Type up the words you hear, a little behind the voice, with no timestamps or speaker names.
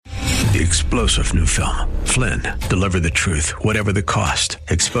The explosive new film, Flynn, deliver the truth, whatever the cost,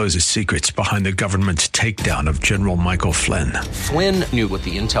 exposes secrets behind the government's takedown of General Michael Flynn. Flynn knew what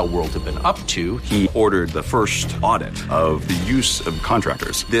the intel world had been up to. He ordered the first audit of the use of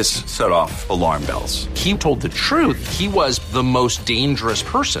contractors. This set off alarm bells. He told the truth. He was the most dangerous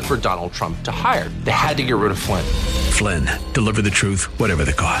person for Donald Trump to hire. They had to get rid of Flynn. Flynn, deliver the truth, whatever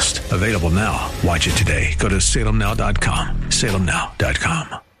the cost. Available now. Watch it today. Go to salemnow.com.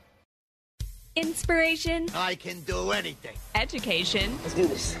 salemnow.com. Inspiration. I can do anything. Education. Let's do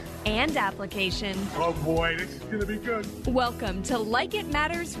this. And application. Oh boy, this is going to be good. Welcome to Like It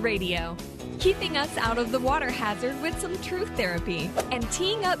Matters Radio. Keeping us out of the water hazard with some truth therapy and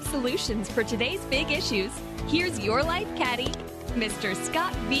teeing up solutions for today's big issues. Here's your life caddy, Mr.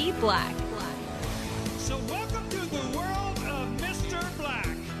 Scott V. Black. So welcome to the world of Mr. Black.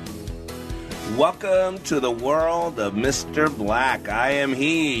 Welcome to the world of Mr. Black. I am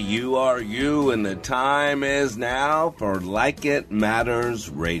he, you are you, and the time is now for Like It Matters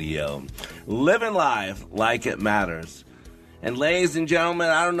Radio. Living life like it matters. And ladies and gentlemen,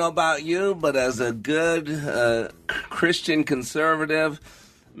 I don't know about you, but as a good Christian conservative,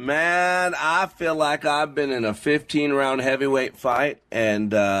 man, I feel like I've been in a 15-round heavyweight fight,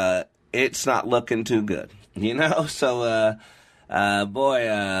 and it's not looking too good. You know, so...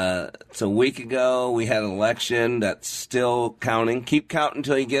 it's a week ago. We had an election that's still counting. Keep counting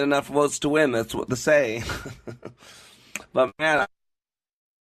until you get enough votes to win. That's what they say. But, man, I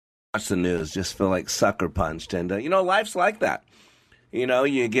watch the news, just feel like sucker punched. And, life's like that. You know,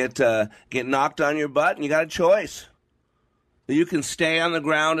 you get knocked on your butt and you got a choice. You can stay on the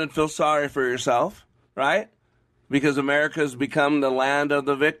ground and feel sorry for yourself, right? Because America's become the land of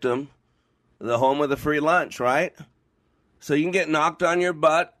the victim, the home of the free lunch, right? So you can get knocked on your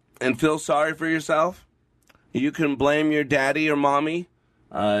butt and feel sorry for yourself. You can blame your daddy or mommy.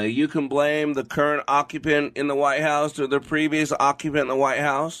 You can blame the current occupant in the White House or the previous occupant in the White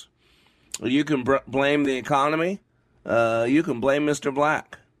House. You can blame the economy. You can blame Mr.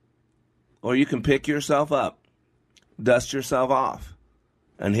 Black. Or you can pick yourself up, dust yourself off,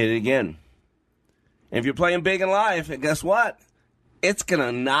 and hit it again. And if you're playing big in life, and guess what? It's going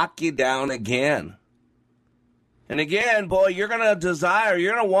to knock you down again. And again, boy, you're going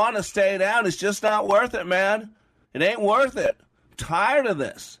to want to stay down. It's just not worth it, man. It ain't worth it. I'm tired of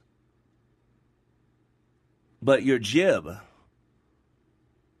this. But your jib,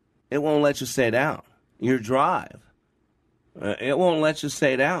 it won't let you stay down. Your drive, it won't let you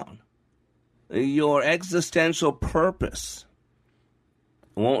stay down. Your existential purpose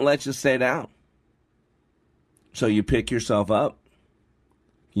won't let you stay down. So you pick yourself up,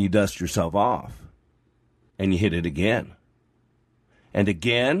 you dust yourself off, and you hit it again. And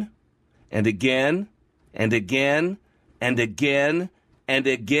again, and again, and again, and again, and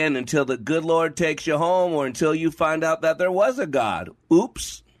again, until the good Lord takes you home or until you find out that there was a God.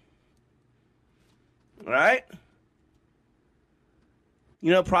 Oops. Right?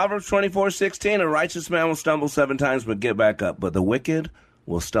 You know, Proverbs 24:16, a righteous man will stumble 7 times but get back up, but the wicked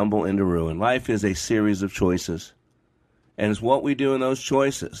will stumble into ruin. Life is a series of choices. And it's what we do in those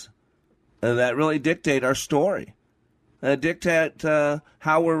choices that really dictate our story, dictate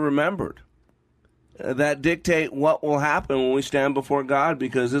how we're remembered, that dictate what will happen when we stand before God,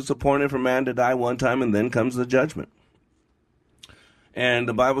 because it's appointed for man to die one time and then comes the judgment. And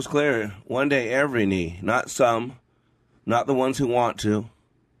the Bible's clear. One day every knee, not some, not the ones who want to,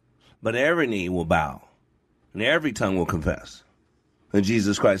 but every knee will bow and every tongue will confess that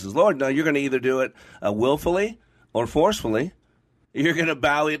Jesus Christ is Lord. Now, you're going to either do it willfully or forcefully. You're going to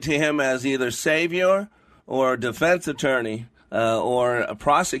bow it to him as either savior or defense attorney or a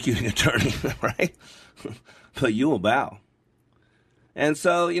prosecuting attorney, right? But you will bow. And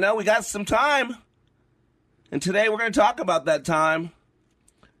so, we got some time. And today we're going to talk about that time.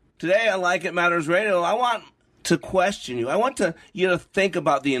 Today on Like It Matters Radio, I want to question you. I want you to think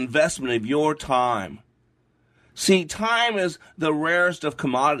about the investment of your time. See, time is the rarest of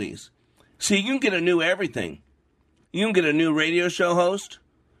commodities. See, you can get a new everything. You can get a new radio show host.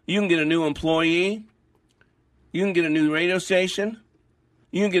 You can get a new employee. You can get a new radio station.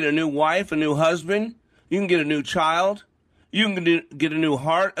 You can get a new wife, a new husband. You can get a new child. You can get a new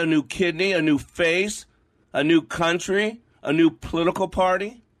heart, a new kidney, a new face, a new country, a new political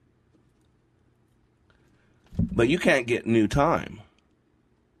party. But you can't get new time.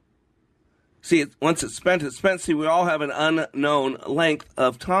 See, once it's spent, it's spent. See, we all have an unknown length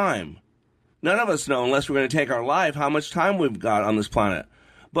of time. None of us know, unless we're going to take our life, how much time we've got on this planet.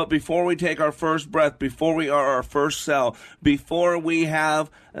 But before we take our first breath, before we are our first cell, before we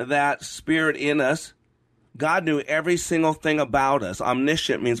have that spirit in us, God knew every single thing about us.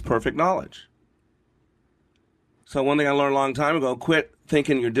 Omniscient means perfect knowledge. So one thing I learned a long time ago, quit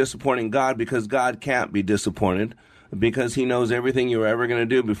thinking you're disappointing God, because God can't be disappointed, because he knows everything you were ever going to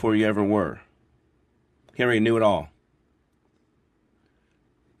do before you ever were. He already knew it all.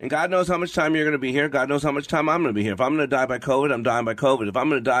 And God knows how much time you're going to be here. God knows how much time I'm going to be here. If I'm going to die by COVID, I'm dying by COVID. If I'm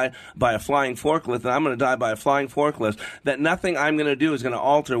going to die by a flying forklift, then I'm going to die by a flying forklift. That nothing I'm going to do is going to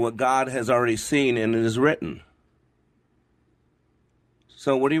alter what God has already seen and it is written.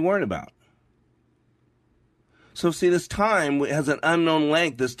 So what are you worried about? So see, this time has an unknown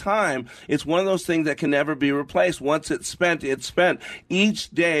length. This time, it's one of those things that can never be replaced. Once it's spent, it's spent.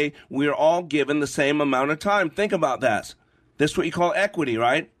 Each day, we're all given the same amount of time. Think about that. This is what you call equity,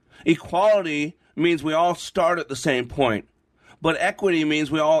 right? Equality means we all start at the same point. But equity means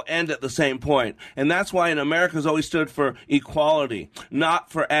we all end at the same point. And that's why in America has always stood for equality,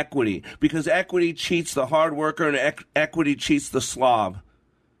 not for equity. Because equity cheats the hard worker and equity cheats the slob.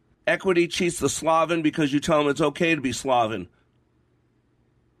 Equity cheats the Slavic because you tell him it's okay to be Slavic.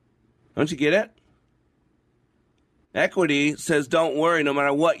 Don't you get it? Equity says, don't worry, no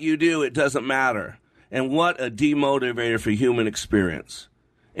matter what you do, it doesn't matter. And what a demotivator for human experience.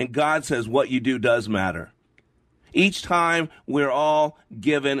 And God says what you do does matter. Each time we're all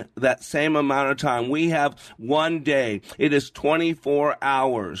given that same amount of time. We have one day. It is 24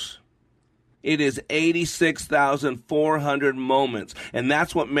 hours. It is 86,400 moments. And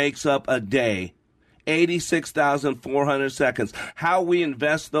that's what makes up a day. 86,400 seconds. How we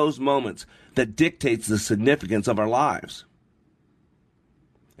invest those moments that dictates the significance of our lives.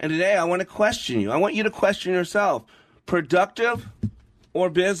 And today I want to question you. I want you to question yourself. Productive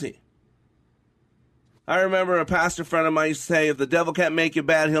or busy? I remember a pastor friend of mine used to say, if the devil can't make you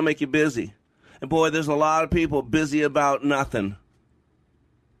bad, he'll make you busy. And boy, there's a lot of people busy about nothing.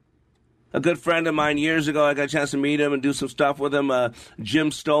 A good friend of mine years ago, I got a chance to meet him and do some stuff with him, Jim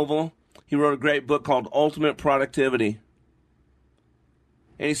Stovall. He wrote a great book called Ultimate Productivity.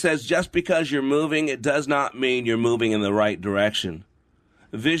 And he says, just because you're moving, it does not mean you're moving in the right direction.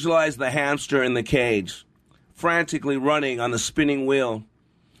 Visualize the hamster in the cage, frantically running on the spinning wheel.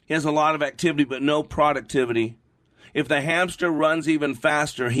 He has a lot of activity, but no productivity. If the hamster runs even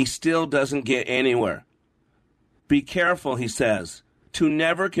faster, he still doesn't get anywhere. Be careful, he says, to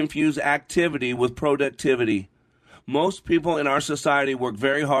never confuse activity with productivity. Most people in our society work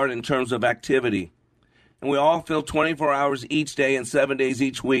very hard in terms of activity. And we all fill 24 hours each day and 7 days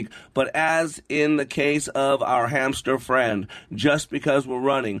each week. But as in the case of our hamster friend, just because we're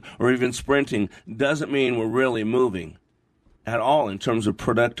running or even sprinting doesn't mean we're really moving at all in terms of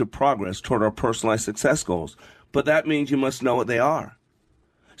productive progress toward our personalized success goals. But that means you must know what they are.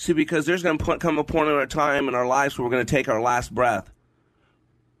 See, because there's going to come a point in our time in our lives where we're going to take our last breath,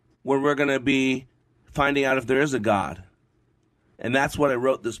 where we're going to be finding out if there is a God. And that's what I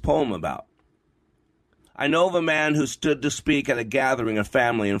wrote this poem about. I know of a man who stood to speak at a gathering of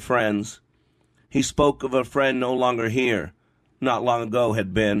family and friends. He spoke of a friend no longer here, not long ago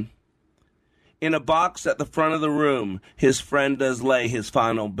had been. In a box at the front of the room, his friend does lay his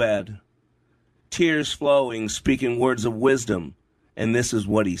final bed. Tears flowing, speaking words of wisdom, and this is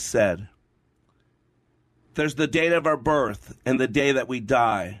what he said. There's the date of our birth and the day that we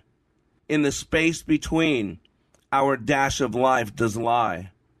die. In the space between, our dash of life does lie.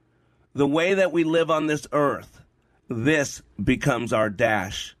 The way that we live on this earth, this becomes our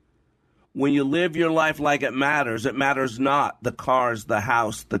dash. When you live your life like it matters not the cars, the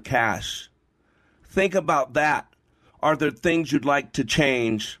house, the cash. Think about that. Are there things you'd like to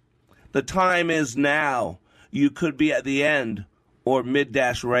change? The time is now. You could be at the end or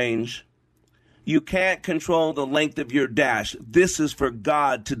mid-dash range. You can't control the length of your dash. This is for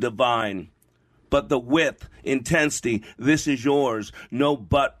God to divine. But the width, intensity, this is yours. No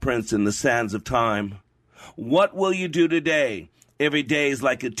butt prints in the sands of time. What will you do today? Every day is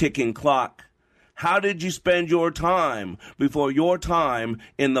like a ticking clock. How did you spend your time before your time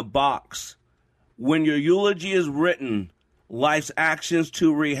in the box? When your eulogy is written, life's actions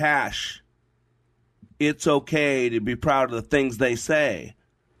to rehash, it's okay to be proud of the things they say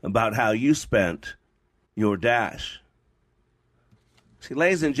about how you spent your dash. See,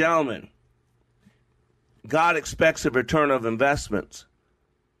 ladies and gentlemen, God expects a return of investments.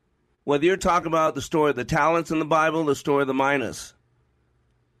 Whether you're talking about the story of the talents in the Bible, the story of the minas,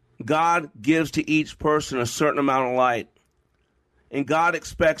 God gives to each person a certain amount of light. And God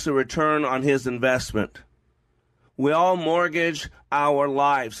expects a return on his investment. We all mortgage our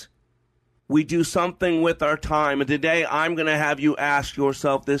lives. We do something with our time. And today I'm going to have you ask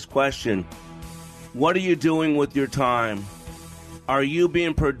yourself this question. What are you doing with your time? Are you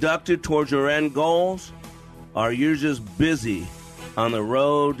being productive towards your end goals? Or you're just busy on the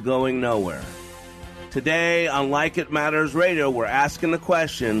road going nowhere? Today on Like It Matters Radio, we're asking the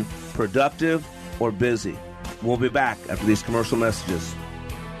question, productive or busy? We'll be back after these commercial messages.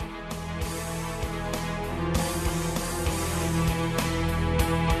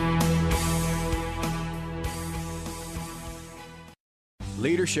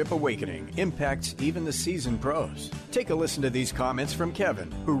 Leadership Awakening impacts even the seasoned pros. Take a listen to these comments from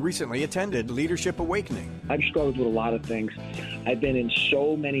Kevin, who recently attended Leadership Awakening. I've struggled with a lot of things. I've been in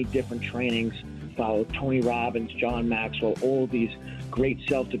so many different trainings, followed Tony Robbins, John Maxwell, all these great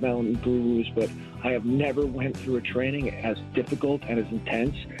self-development gurus, but I have never went through a training as difficult and as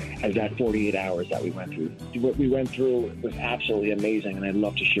intense as that 48 hours that we went through. What we went through was absolutely amazing, and I'd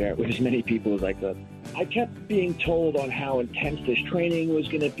love to share it with as many people as I could. I kept being told on how intense this training was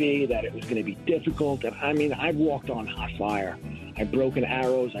going to be, that it was going to be difficult. And I mean, I've walked on hot fire. I've broken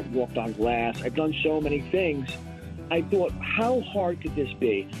arrows. I've walked on glass. I've done so many things. I thought, how hard could this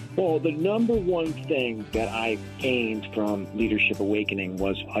be? Well, the number one thing that I gained from Leadership Awakening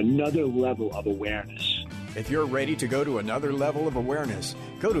was another level of awareness. If you're ready to go to another level of awareness,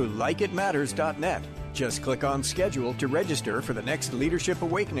 go to likeitmatters.net. Just click on schedule to register for the next Leadership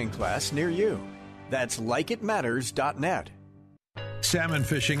Awakening class near you. That's likeitmatters.net. Salmon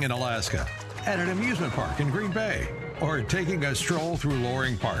fishing in Alaska, at an amusement park in Green Bay, or taking a stroll through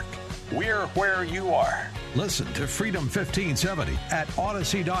Loring Park. We're where you are. Listen to Freedom 1570 at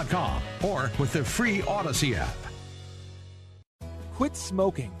Odyssey.com or with the free Odyssey app. Quit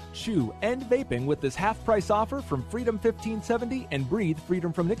smoking, chew, and vaping with this half-price offer from Freedom 1570 and breathe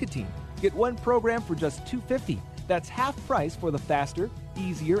freedom from nicotine. Get one program for just $250. That's half price for the faster,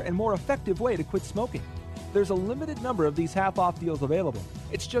 easier, and more effective way to quit smoking. There's a limited number of these half-off deals available.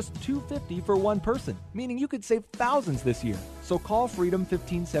 It's just $250 for one person, meaning you could save thousands this year. So call Freedom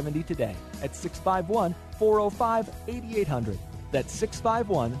 1570 today at 651-405-8800. That's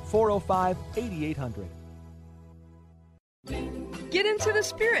 651-405-8800. Get into the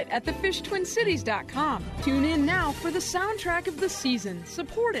spirit at thefishtwincities.com. Tune in now for the soundtrack of the season,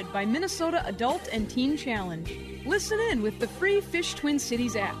 supported by Minnesota Adult and Teen Challenge. Listen in with the free Fish Twin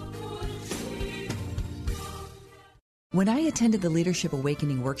Cities app. When I attended the Leadership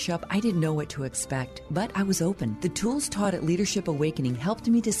Awakening workshop, I didn't know what to expect, but I was open. The tools taught at Leadership Awakening helped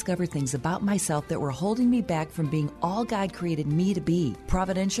me discover things about myself that were holding me back from being all God created me to be.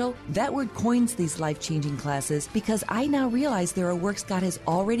 Providential? That word coins these life-changing classes because I now realize there are works God has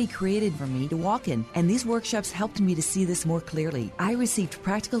already created for me to walk in, and these workshops helped me to see this more clearly. I received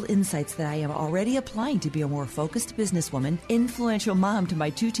practical insights that I am already applying to be a more focused businesswoman, influential mom to my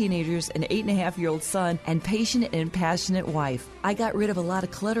 2 teenagers, an 8.5-year-old son, and patient and passionate wife. I got rid of a lot of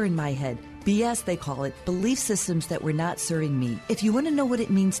clutter in my head. BS, they call it, belief systems that were not serving me. If you want to know what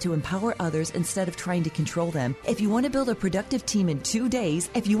it means to empower others instead of trying to control them, if you want to build a productive team in 2 days,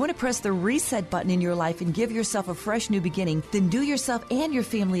 if you want to press the reset button in your life and give yourself a fresh new beginning, then do yourself and your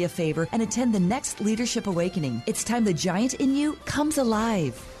family a favor and attend the next Leadership Awakening. It's time the giant in you comes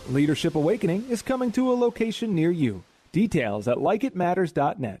alive. Leadership Awakening is coming to a location near you. Details at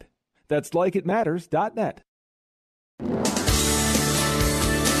likeitmatters.net. That's likeitmatters.net.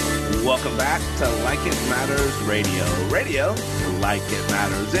 Welcome back to Like It Matters Radio. Radio, like it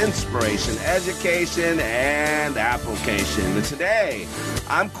matters. Inspiration, education, and application. And today,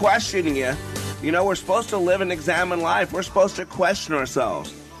 I'm questioning you. You know, we're supposed to live and examine life. We're supposed to question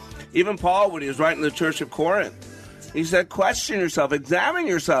ourselves. Even Paul, when he was writing to the church of Corinth, he said, question yourself, examine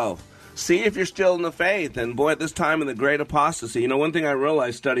yourself. See if you're still in the faith. And boy, at this time in the great apostasy, you know, one thing I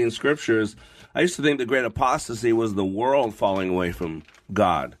realized studying scripture is I used to think the great apostasy was the world falling away from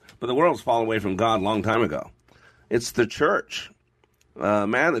God. But the world's fallen away from God a long time ago. It's the church.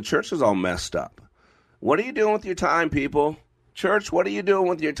 Man, the church is all messed up. What are you doing with your time, people? Church, what are you doing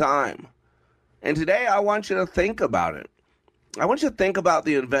with your time? And today I want you to think about it. I want you to think about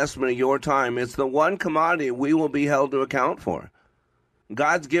the investment of your time. It's the one commodity we will be held to account for.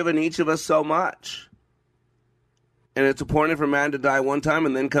 God's given each of us so much. And it's appointed for man to die one time,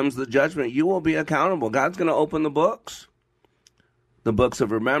 and then comes the judgment. You will be accountable. God's going to open the books. The books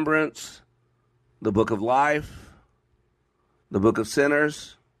of remembrance, the book of life, the book of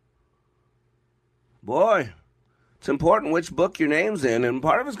sinners. Boy, it's important which book your name's in. And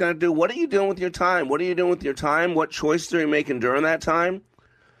part of it's going to do, what are you doing with your time? What are you doing with your time? What choices are you making during that time?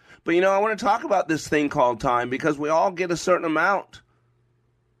 But, you know, I want to talk about this thing called time because we all get a certain amount.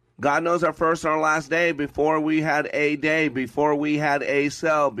 God knows our first and our last day before we had a day, before we had a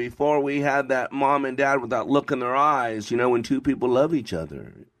cell, before we had that mom and dad with that look in their eyes, you know, when two people love each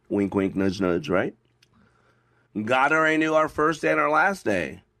other. Wink, wink, nudge, nudge, right? God already knew our first day and our last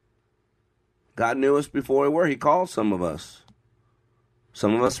day. God knew us before we were. He called some of us.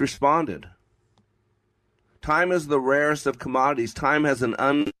 Some of us responded. Time is the rarest of commodities. Time has an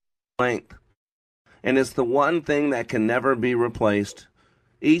unlimited length. And it's the one thing that can never be replaced.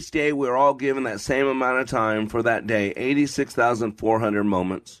 Each day we're all given that same amount of time for that day, 86,400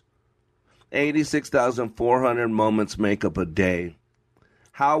 moments. 86,400 moments make up a day.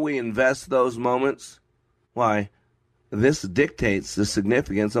 How we invest those moments? Why, this dictates the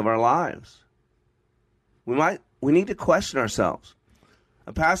significance of our lives. We need to question ourselves.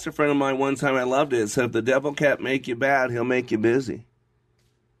 A pastor friend of mine one time, I loved it, said, if the devil can't make you bad, he'll make you busy.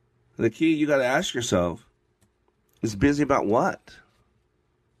 The key you got to ask yourself is busy about what?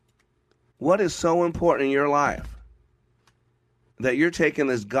 What is so important in your life that you're taking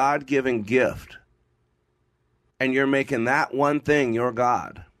this God-given gift and you're making that one thing your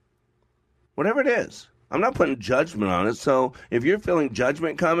God? Whatever it is. I'm not putting judgment on it. So if you're feeling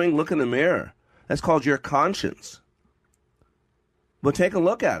judgment coming, look in the mirror. That's called your conscience. But take a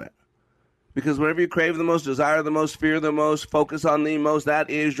look at it. Because whatever you crave the most, desire the most, fear the most, focus on the most, that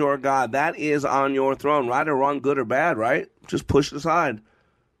is your God. That is on your throne. Right or wrong, good or bad, right? Just push it aside.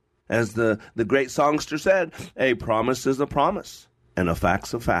 As the great songster said, a promise is a promise, and a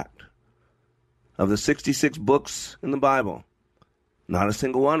fact's a fact. Of the 66 books in the Bible, not a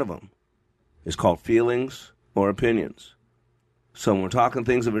single one of them is called feelings or opinions. So when we're talking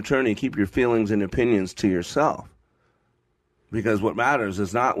things of eternity, keep your feelings and opinions to yourself. Because what matters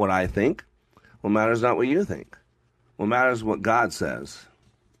is not what I think. What matters is not what you think. What matters is what God says.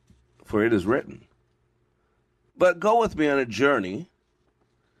 For it is written. But go with me on a journey.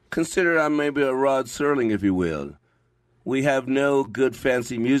 Consider I'm maybe a Rod Serling, if you will. We have no good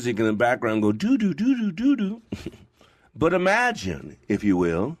fancy music in the background go do-do-do-do-do-do. But imagine, if you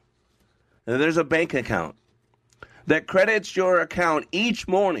will, that there's a bank account that credits your account each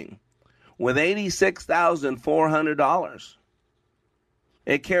morning with $86,400.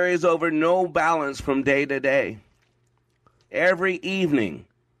 It carries over no balance from day to day. Every evening,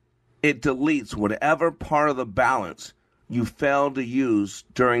 it deletes whatever part of the balance you failed to use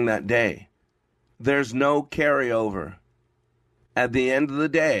during that day. There's no carryover. At the end of the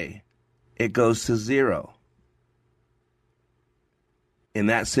day, it goes to zero. In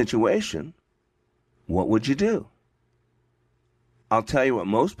that situation, what would you do? I'll tell you what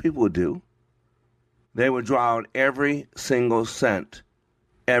most people would do. They would draw out every single cent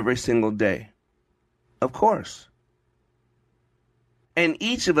every single day. Of course. And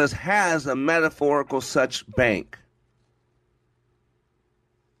each of us has a metaphorical such bank.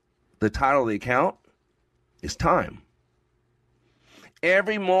 The title of the account is time.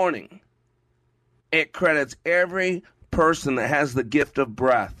 Every morning, it credits every person that has the gift of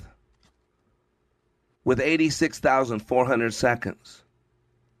breath with 86,400 seconds.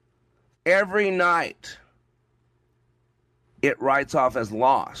 Every night, it writes off as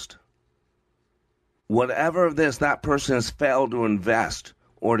lost whatever of this that person has failed to invest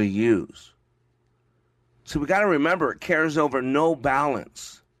or to use. So we got to remember, it carries over no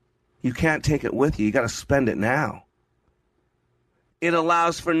balance. You can't take it with you. You got to spend it now. It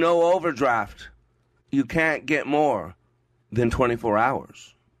allows for no overdraft. You can't get more than 24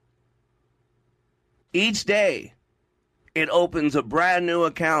 hours. Each day, it opens a brand new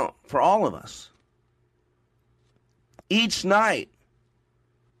account for all of us. Each night,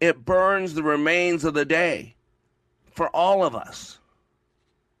 it burns the remains of the day for all of us.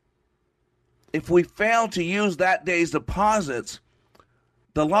 If we fail to use that day's deposits,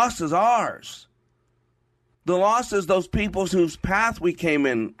 the loss is ours. The loss is those people whose path we came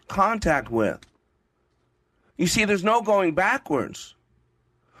in contact with. You see, there's no going backwards.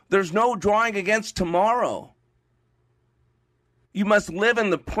 There's no drawing against tomorrow. You must live in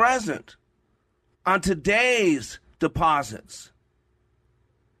the present on today's deposits.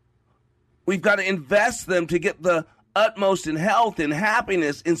 We've got to invest them to get the utmost in health, in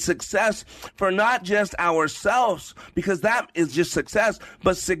happiness, in success for not just ourselves, because that is just success,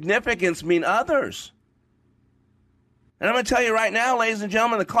 but significance mean others. And I'm going to tell you right now, ladies and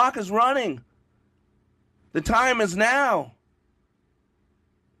gentlemen, the clock is running. The time is now.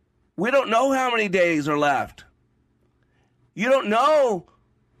 We don't know how many days are left. You don't know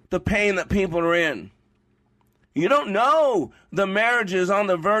the pain that people are in. You don't know the marriages on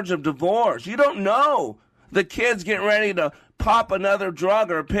the verge of divorce. You don't know the kids getting ready to pop another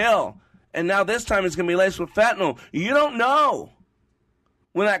drug or pill. And now this time it's going to be laced with fentanyl. You don't know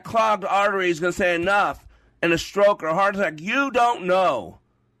when that clogged artery is going to say enough and a stroke or a heart attack. You don't know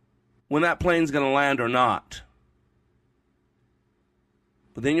when that plane's going to land or not.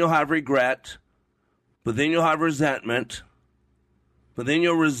 But then you'll have regret. But then you'll have resentment. But then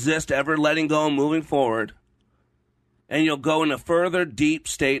you'll resist ever letting go and moving forward, and you'll go in a further deep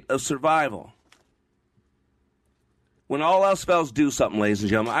state of survival. When all else fails, do something, ladies and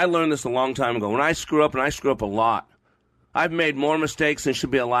gentlemen. I learned this a long time ago. When I screw up, and I screw up a lot, I've made more mistakes than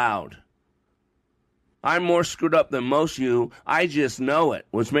should be allowed. I'm more screwed up than most of you. I just know it,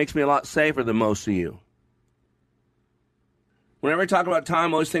 which makes me a lot safer than most of you. Whenever I talk about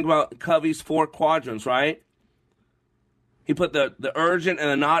time, I always think about Covey's 4 quadrants, right? He put the urgent and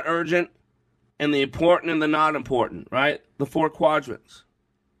the not urgent, and the important and the not important, right? The 4 quadrants.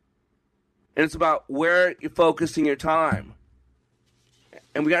 And it's about where you're focusing your time.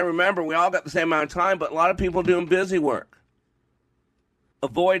 And we got to remember, we all got the same amount of time, but a lot of people doing busy work.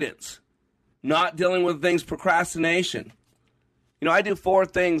 Avoidance. Not dealing with things, procrastination. You know, I do 4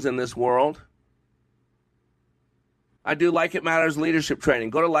 things in this world. I do Like It Matters leadership training.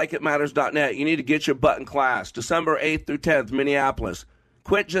 Go to likeitmatters.net. You need to get your butt in class. December 8th through 10th, Minneapolis.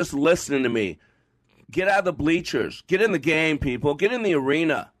 Quit just listening to me. Get out of the bleachers. Get in the game, people. Get in the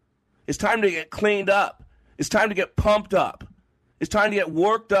arena. It's time to get cleaned up. It's time to get pumped up. It's time to get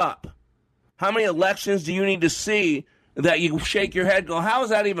worked up. How many elections do you need to see that you shake your head and go, how is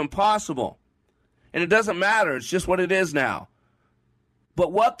that even possible? And it doesn't matter. It's just what it is now.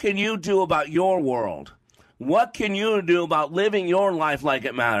 But what can you do about your world? What can you do about living your life like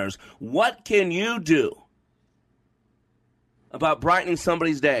it matters? What can you do about brightening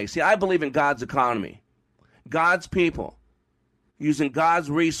somebody's day? See, I believe in God's economy. God's people using God's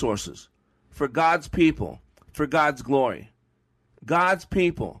resources for God's people, for God's glory. God's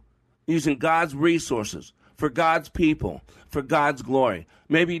people using God's resources for God's people, for God's glory.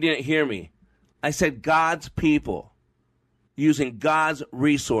 Maybe you didn't hear me. I said God's people using God's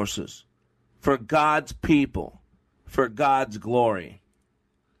resources for God's people, for God's glory.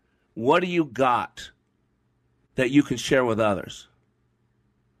 What do you got that you can share with others?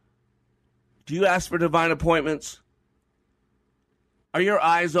 Do you ask for divine appointments? Are your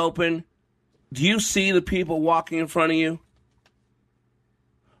eyes open? Do you see the people walking in front of you?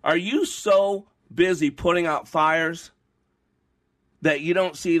 Are you so busy putting out fires that you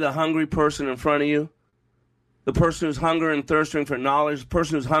don't see the hungry person in front of you? The person who's hungry and thirsting for knowledge, the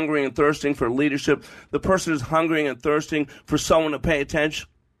person who's hungry and thirsting for leadership, the person who's hungry and thirsting for someone to pay attention,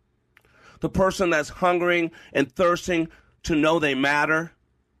 the person that's hungering and thirsting to know they matter.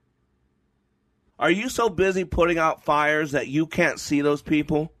 Are you so busy putting out fires that you can't see those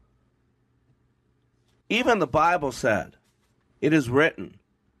people? Even the Bible said, it is written,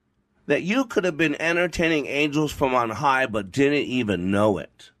 that you could have been entertaining angels from on high but didn't even know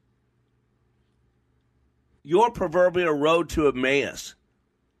it. Your proverbial road to Emmaus.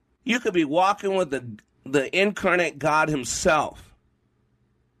 You could be walking with the incarnate God himself,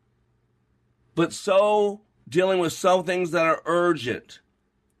 but so dealing with some things that are urgent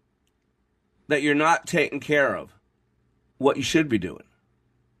that you're not taking care of what you should be doing.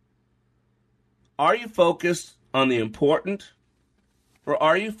 Are you focused on the important, or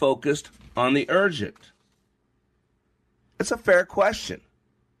are you focused on the urgent? It's a fair question,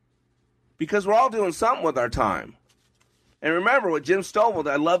 because we're all doing something with our time. And remember with Jim Stovall,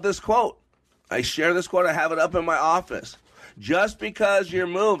 I love this quote. I share this quote. I have it up in my office. Just because you're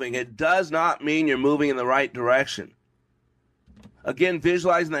moving, it does not mean you're moving in the right direction. Again,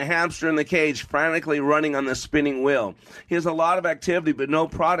 visualizing the hamster in the cage frantically running on the spinning wheel. He has a lot of activity, but no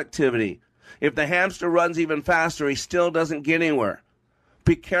productivity. If the hamster runs even faster, he still doesn't get anywhere.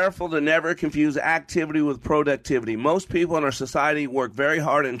 Be careful to never confuse activity with productivity. Most people in our society work very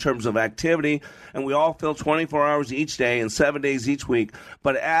hard in terms of activity, and we all fill 24 hours each day and 7 days each week.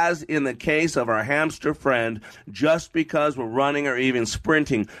 But as in the case of our hamster friend, just because we're running or even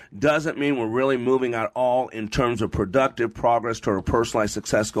sprinting doesn't mean we're really moving at all in terms of productive progress toward a personalized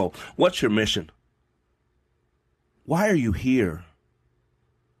success goal. What's your mission? Why are you here?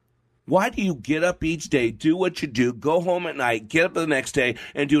 Why do you get up each day, do what you do, go home at night, get up the next day,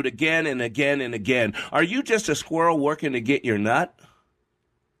 and do it again and again and again? Are you just a squirrel working to get your nut?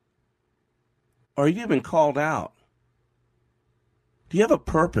 Or have you been called out? Do you have a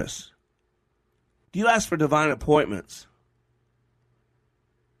purpose? Do you ask for divine appointments?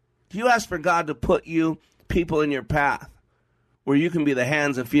 Do you ask for God to put you, people in your path where you can be the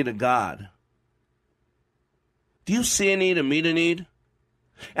hands and feet of God? Do you see a need and meet a need?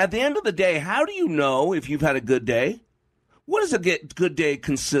 At the end of the day, how do you know if you've had a good day? What does a good day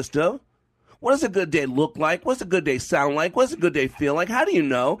consist of? What does a good day look like? What does a good day sound like? What does a good day feel like? How do you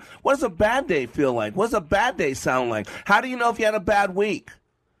know? What does a bad day feel like? What does a bad day sound like? How do you know if you had a bad week?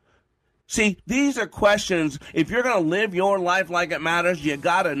 See, these are questions. If you're going to live your life like it matters, you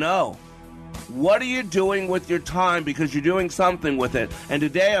got to know. What are you doing with your time? Because you're doing something with it. And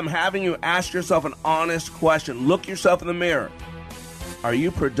today I'm having you ask yourself an honest question. Look yourself in the mirror. Are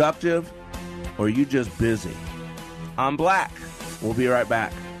you productive or are you just busy? I'm Black. We'll be right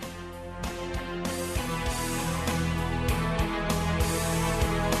back.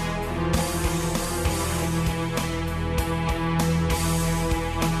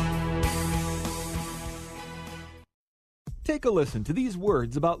 Take a listen to these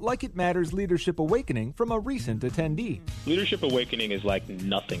words about Like It Matters Leadership Awakening from a recent attendee. Leadership Awakening is like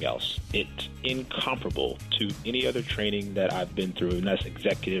nothing else. It's incomparable to any other training that I've been through, and that's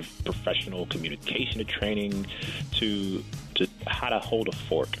executive professional communication training to how to hold a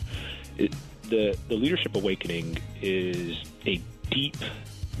fork. The Leadership Awakening is a deep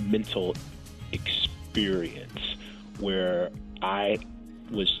mental experience where I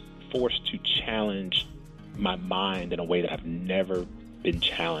was forced to challenge my mind in a way that I've never been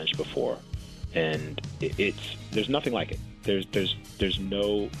challenged before, and there's nothing like it. There's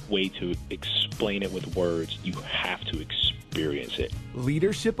no way to explain it with words. You have to experience it.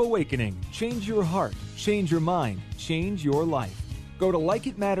 Leadership Awakening. Change your heart, change your mind, change your life. Go to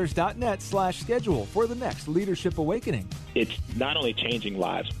likeitmatters.net/schedule for the next Leadership Awakening. It's not only changing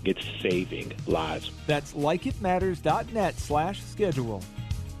lives, it's saving lives. That's likeitmatters.net/schedule.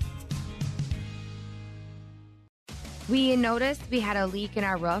 We noticed we had a leak in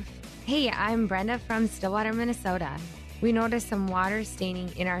our roof. Hey, I'm Brenda from Stillwater, Minnesota. We noticed some water staining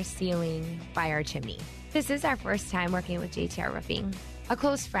in our ceiling by our chimney. This is our first time working with JTR Roofing. A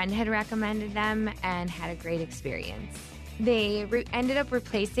close friend had recommended them and had a great experience. They ended up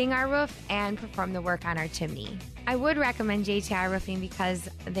replacing our roof and performed the work on our chimney. I would recommend JTR Roofing because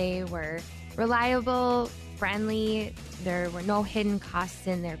they were reliable, friendly, there were no hidden costs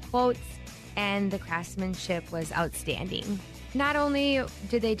in their quotes, and the craftsmanship was outstanding. Not only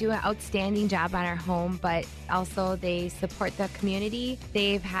did they do an outstanding job on our home, but also they support the community.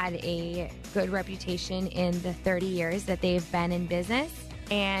 They've had a good reputation in the 30 years that they've been in business.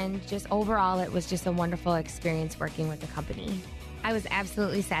 And just overall, it was just a wonderful experience working with the company. I was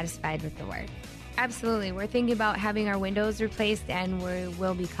absolutely satisfied with the work. Absolutely. We're thinking about having our windows replaced, and we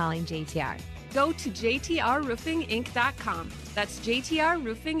will be calling JTR. Go to jtrroofinginc.com. That's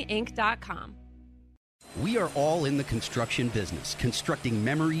jtrroofinginc.com. We are all in the construction business, constructing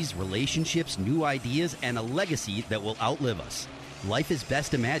memories, relationships, new ideas, and a legacy that will outlive us. Life is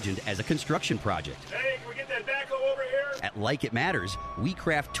best imagined as a construction project. Hey, can we get that backhoe over here? At Like It Matters, we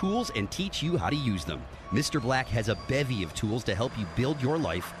craft tools and teach you how to use them. Mr. Black has a bevy of tools to help you build your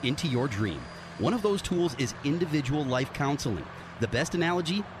life into your dream. One of those tools is individual life counseling. The best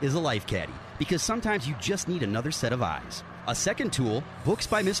analogy is a life caddy, because sometimes you just need another set of eyes. A second tool, Books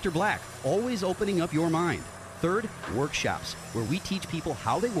by Mr. Black, always opening up your mind. Third, workshops, where we teach people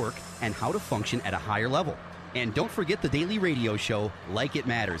how they work and how to function at a higher level. And don't forget the daily radio show, Like It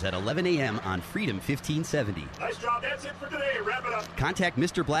Matters, at 11 a.m. on Freedom 1570. Nice job. That's it for today. Wrap it up. Contact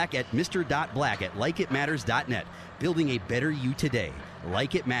Mr. Black at mr.black@likeitmatters.net. Building a better you today.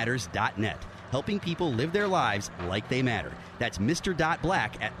 Likeitmatters.net. Helping people live their lives like they matter. That's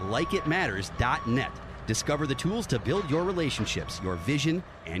mr.black@likeitmatters.net. Discover the tools to build your relationships, your vision,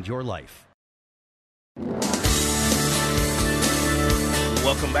 and your life.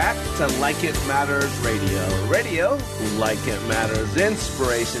 Welcome back to Like It Matters Radio. Radio, like it matters,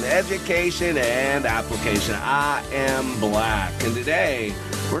 inspiration, education, and application. I am Black, and today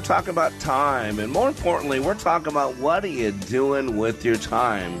we're talking about time, and more importantly, we're talking about what are you doing with your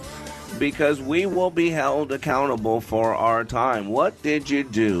time, because we will be held accountable for our time. What did you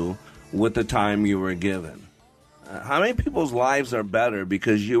do with the time you were given? How many people's lives are better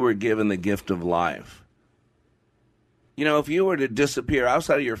because you were given the gift of life? You know, if you were to disappear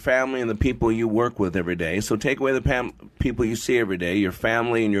outside of your family and the people you work with every day, so take away the people you see every day, your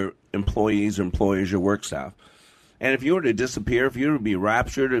family and your employees, your work staff. And if you were to disappear, if you were to be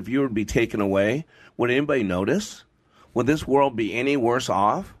raptured, if you were to be taken away, would anybody notice? Would this world be any worse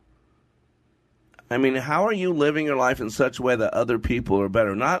off? I mean, how are you living your life in such a way that other people are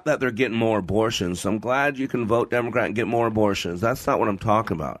better? Not that they're getting more abortions. I'm glad you can vote Democrat and get more abortions. That's not what I'm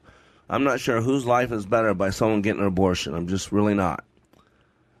talking about. I'm not sure whose life is better by someone getting an abortion. I'm just really not.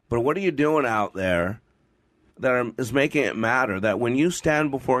 But what are you doing out there that is making it matter that when you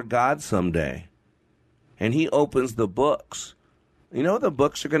stand before God someday and he opens the books, you know what the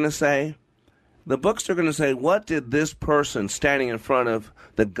books are going to say? The books are going to say, what did this person standing in front of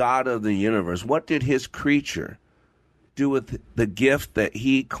the God of the universe, what did his creature do with the gift that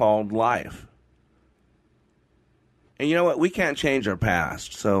he called life? And you know what? We can't change our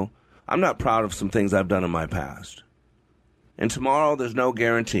past, so I'm not proud of some things I've done in my past. And tomorrow, there's no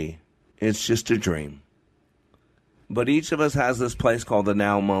guarantee. It's just a dream. But each of us has this place called the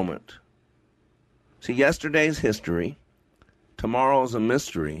now moment. See, yesterday's history. Tomorrow is a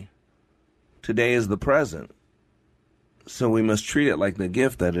mystery. Today is the present. So we must treat it like the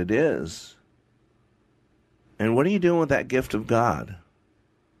gift that it is. And what are you doing with that gift of God?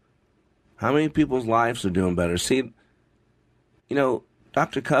 How many people's lives are doing better? See,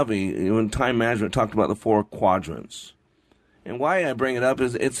 Dr. Covey, in time management, talked about the 4 quadrants. And why I bring it up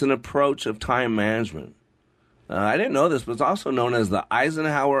is it's an approach of time management. I didn't know this, but it's also known as the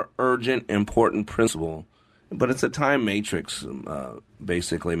Eisenhower Urgent Important Principle. But it's a time matrix,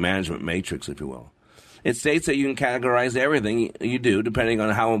 basically, management matrix, if you will. It states that you can categorize everything you do depending on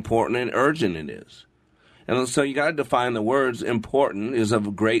how important and urgent it is. And so you got to define the words important is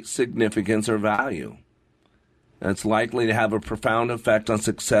of great significance or value. And it's likely to have a profound effect on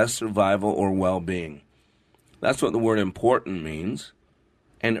success, survival, or well-being. That's what the word important means.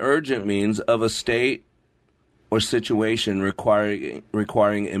 And urgent means of a state or situation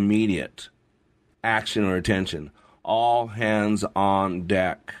requiring immediate action or attention. All hands on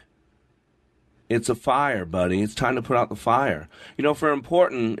deck. It's a fire, buddy. It's time to put out the fire. For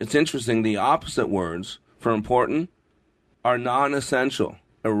important, it's interesting, the opposite words for important are non-essential,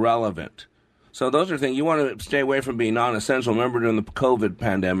 irrelevant. So those are things you want to stay away from being non-essential. Remember during the COVID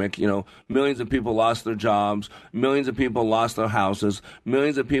pandemic, millions of people lost their jobs, millions of people lost their houses,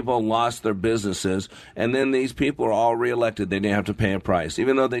 millions of people lost their businesses, and then these people are all reelected. They didn't have to pay a price,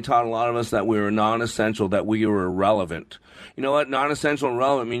 even though they taught a lot of us that we were non-essential, that we were irrelevant. You know what? Non-essential and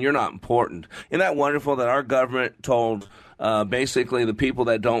irrelevant mean you're not important. Isn't that wonderful that our government told basically the people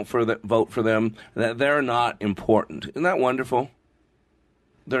that don't vote for them that they're not important? Isn't that wonderful?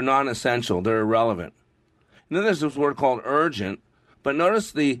 They're non-essential. They're irrelevant. And then there's this word called urgent. But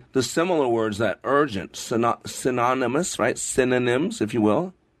notice the similar words that urgent, synonymous, right? Synonyms, if you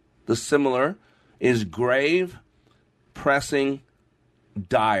will. The similar is grave, pressing,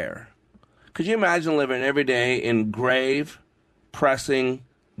 dire. Could you imagine living every day in grave, pressing,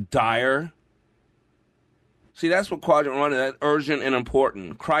 dire? See, that's what quadrant 1 is. That urgent and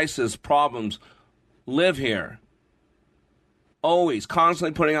important. Crisis, problems, live here. Always,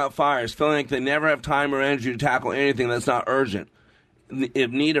 constantly putting out fires, feeling like they never have time or energy to tackle anything that's not urgent,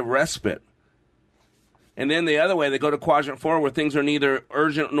 in need of respite. And then the other way, they go to quadrant 4 where things are neither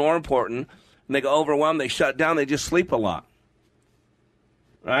urgent nor important, and they go overwhelmed, they shut down, they just sleep a lot.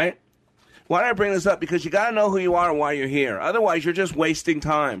 Right? Why do I bring this up? Because you got to know who you are and why you're here. Otherwise, you're just wasting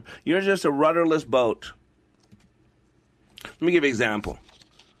time. You're just a rudderless boat. Let me give you an example.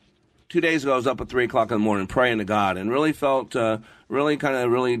 2 days ago, I was up at 3 o'clock in the morning praying to God and really felt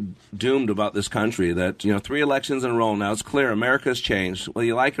really doomed about this country. That, 3 elections in a row now. It's clear America's changed. Whether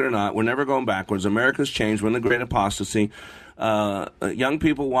you like it or not, we're never going backwards. America's changed. We're in the great apostasy. Young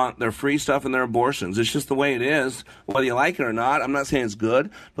people want their free stuff and their abortions. It's just the way it is. Whether you like it or not, I'm not saying it's good,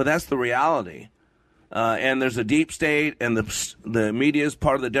 but that's the reality. And there's a deep state, and the media is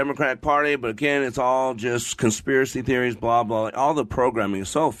part of the Democratic Party, but again, it's all just conspiracy theories, blah, blah. All the programming is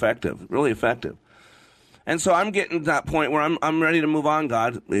so effective, really effective. And so I'm getting to that point where I'm ready to move on,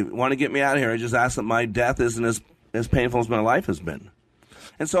 God. If you want to get me out of here, I just ask that my death isn't as painful as my life has been.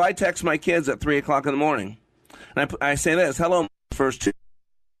 And so I text my kids at 3 o'clock in the morning, and I say this: hello, first two.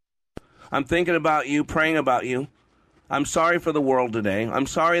 I'm thinking about you, praying about you. I'm sorry for the world today. I'm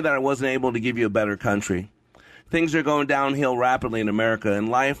sorry that I wasn't able to give you a better country. Things are going downhill rapidly in America. In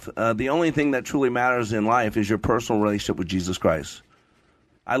life, the only thing that truly matters in life is your personal relationship with Jesus Christ.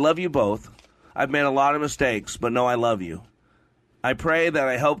 I love you both. I've made a lot of mistakes, but no, I love you. I pray that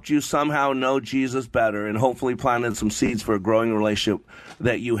I helped you somehow know Jesus better and hopefully planted some seeds for a growing relationship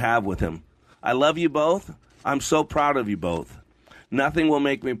that you have with him. I love you both. I'm so proud of you both. Nothing will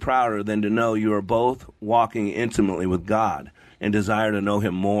make me prouder than to know you are both walking intimately with God and desire to know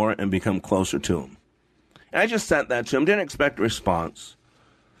him more and become closer to him. And I just sent that to him, didn't expect a response.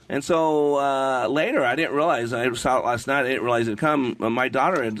 And so later, I didn't realize, I saw it last night, I didn't realize it'd come. My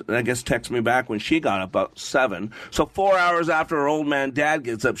daughter had, I guess, texted me back when she got up about 7. So 4 hours after her old man dad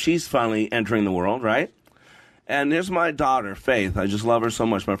gets up, she's finally entering the world, right? And here's my daughter, Faith. I just love her so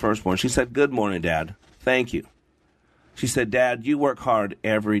much, my firstborn. She said, "Good morning, Dad. Thank you." She said, "Dad, you work hard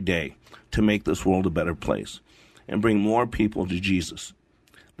every day to make this world a better place and bring more people to Jesus.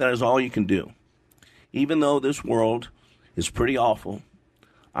 That is all you can do. Even though this world is pretty awful,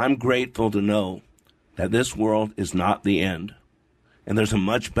 I'm grateful to know that this world is not the end, and there's a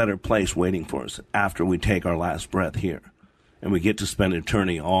much better place waiting for us after we take our last breath here, and we get to spend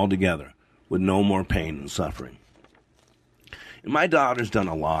eternity all together with no more pain and suffering." And my daughter's done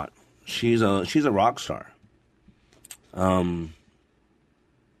a lot. She's a rock star.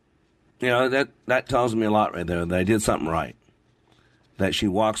 You know, that tells me a lot right there, that I did something right. That she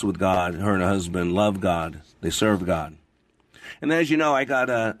walks with God, her and her husband love God, they serve God. And then, as you know, I got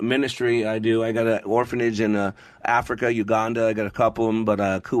a ministry I do. I got an orphanage in Africa, Uganda. I got a couple of them, but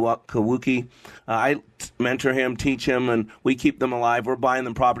Kawuki. I mentor him, teach him, and we keep them alive. We're buying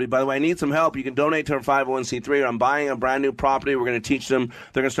them property. By the way, I need some help. You can donate to our 501c3. I'm buying a brand new property. We're going to teach them.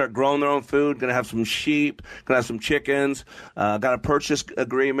 They're going to start growing their own food. Going to have some sheep. Going to have some chickens. Got a purchase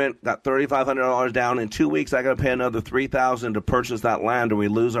agreement. Got $3,500 down. In 2 weeks, I got to pay another $3,000 to purchase that land, or we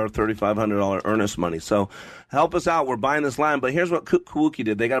lose our $3,500 earnest money. So help us out. We're buying this land. But here's what Kawuki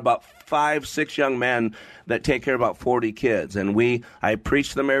did. They got about 5-6 young men that take care of about 40 kids. And I preach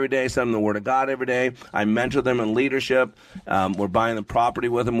to them every day, send them the Word of God every day. I mentor them in leadership. We're buying the property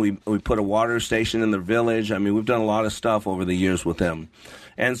with them. We put a water station in their village. I mean, we've done a lot of stuff over the years with them.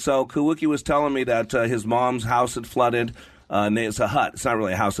 And so Kawuki was telling me that his mom's house had flooded. It's a hut. It's not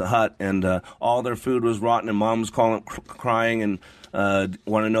really a house, a hut. And all their food was rotten, and mom was calling, crying, and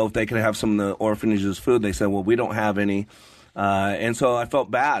want to know if they could have some of the orphanage's food. They said, well, we don't have any. And so I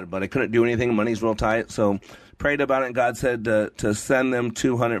felt bad, but I couldn't do anything. Money's real tight. So prayed about it, and God said to send them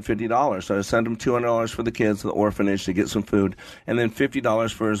 $250. So I sent him $200 for the kids, the orphanage, to get some food, and then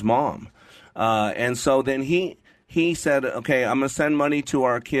 $50 for his mom. And so then he said, okay, I'm going to send money to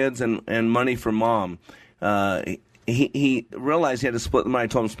our kids and money for mom. He realized he had to split the money. I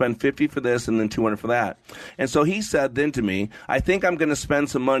told him, spend $50 for this and then $200 for that. And so he said then to me, I think I'm going to spend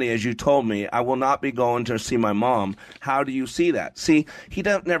some money, as you told me. I will not be going to see my mom. How do you see that? See, he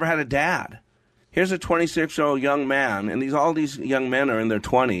never had a dad. Here's a 26-year-old young man, and all these young men are in their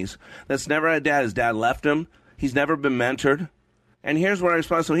 20s, that's never had a dad. His dad left him. He's never been mentored. And here's what I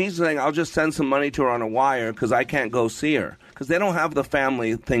respond. So he's saying, I'll just send some money to her on a wire because I can't go see her, because they don't have the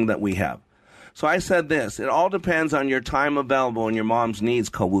family thing that we have. So I said this, it all depends on your time available and your mom's needs,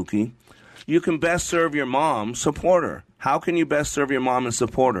 Kawuki. You can best serve your mom, support her. How can you best serve your mom and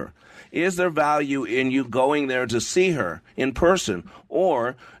support her? Is there value in you going there to see her in person?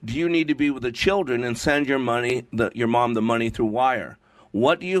 Or do you need to be with the children and send your mom the money through wire?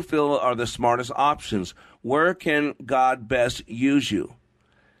 What do you feel are the smartest options? Where can God best use you?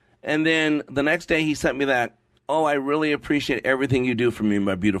 And then the next day he sent me that, oh, I really appreciate everything you do for me,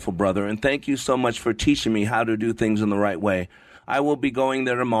 my beautiful brother, and thank you so much for teaching me how to do things in the right way. I will be going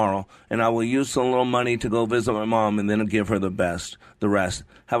there tomorrow, and I will use some little money to go visit my mom and then give her the rest.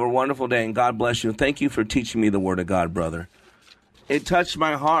 Have a wonderful day, and God bless you. Thank you for teaching me the Word of God, brother. It touched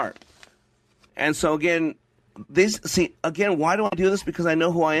my heart. And so again, why do I do this? Because I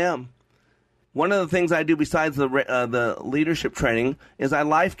know who I am. One of the things I do besides the leadership training is I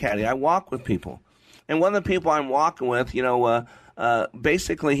life caddy. I walk with people. And one of the people I'm walking with,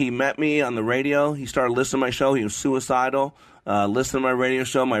 basically he met me on the radio. He started listening to my show. He was suicidal. Listened to my radio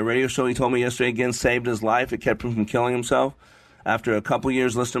show. My radio show, he told me yesterday, again, saved his life. It kept him from killing himself. After a couple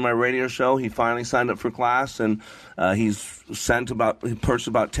years listening to my radio show, he finally signed up for class, and he purchased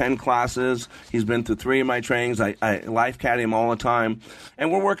about 10 classes. He's been through 3 of my trainings. I life caddy him all the time.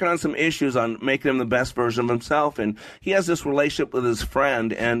 And we're working on some issues on making him the best version of himself. And he has this relationship with his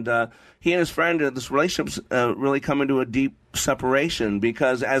friend, and he and his friend, this relationship's really come into a deep separation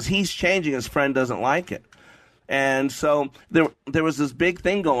because as he's changing, his friend doesn't like it. And so there was this big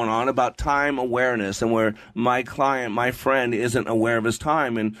thing going on about time awareness, and where my client, my friend, isn't aware of his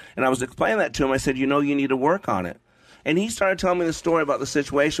time. And I was explaining that to him. I said, you need to work on it. And he started telling me the story about the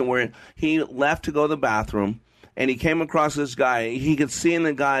situation where he left to go to the bathroom, and he came across this guy. He could see in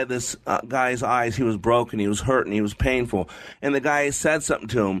this guy's eyes he was broken, he was hurting, he was painful. And the guy said something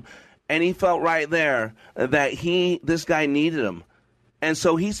to him, and he felt right there that this guy needed him. And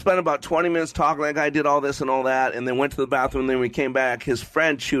so he spent about 20 minutes talking. That guy did all this and all that, and then went to the bathroom. And then when he came back, his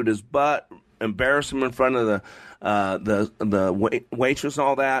friend chewed his butt, embarrassed him in front of the waitress and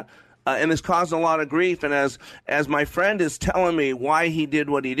all that. And this caused a lot of grief. And as my friend is telling me why he did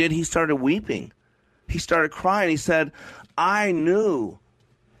what he did, he started weeping. He started crying. He said, I knew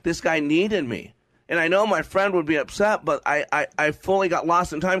this guy needed me. And I know my friend would be upset, but I fully got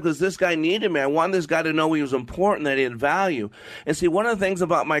lost in time because this guy needed me. I wanted this guy to know he was important, that he had value. And see, one of the things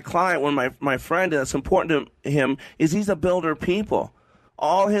about my client, when my friend that's important to him, is he's a builder of people.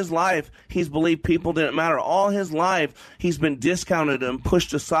 All his life, he's believed people didn't matter. All his life, he's been discounted and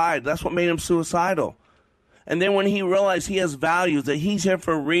pushed aside. That's what made him suicidal. And then when he realized he has values, that he's here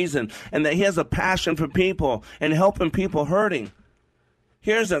for a reason, and that he has a passion for people and helping people hurting.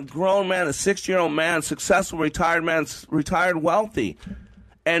 Here's a grown man, a 60-year-old man, successful, retired man, retired wealthy.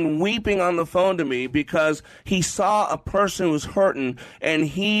 and weeping on the phone to me because he saw a person who was hurting and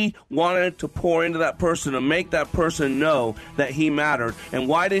he wanted to pour into that person to make that person know that he mattered. And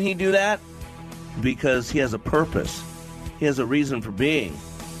why did he do that? Because he has a purpose. He has a reason for being.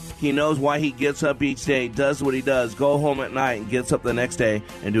 He knows why he gets up each day, does what he does, go home at night, and gets up the next day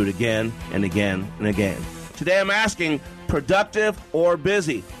and do it again and again and again. Today I'm asking, productive or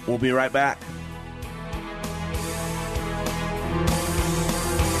busy? We'll be right back.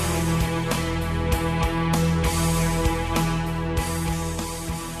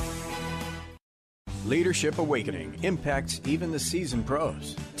 Leadership Awakening impacts even the seasoned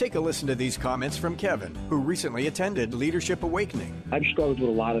pros. Take a listen to these comments from Kevin, who recently attended Leadership Awakening. I've struggled with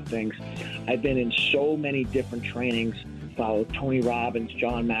a lot of things. I've been in so many different trainings, followed Tony Robbins,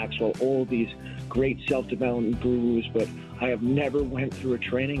 John Maxwell, all these great self-development gurus, but I have never went through a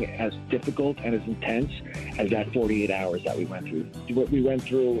training as difficult and as intense as that 48 hours that we went through. What we went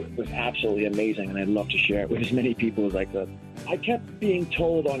through was absolutely amazing, and I'd love to share it with as many people as I could. I kept being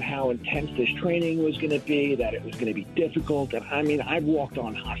told on how intense this training was going to be, that it was going to be difficult. And I mean, I've walked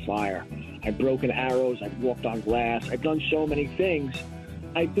on hot fire. I've broken arrows. I've walked on glass. I've done so many things.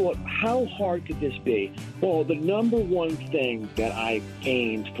 I thought, how hard could this be? Well, the number one thing that I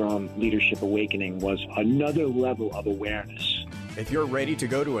gained from Leadership Awakening was another level of awareness. If you're ready to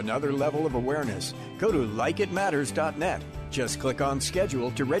go to another level of awareness, go to likeitmatters.net. Just click on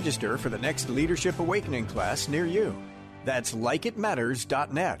schedule to register for the next Leadership Awakening class near you. That's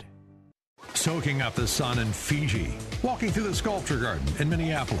likeitmatters.net. Soaking up the sun in Fiji, walking through the Sculpture Garden in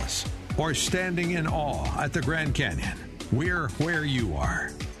Minneapolis, or standing in awe at the Grand Canyon. We're where you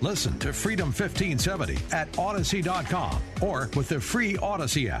are. Listen to Freedom 1570 at Odyssey.com or with the free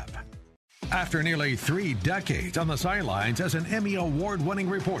Odyssey app. After nearly 3 decades on the sidelines as an Emmy Award-winning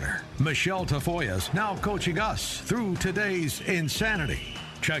reporter, Michelle Tafoya's now coaching us through today's insanity.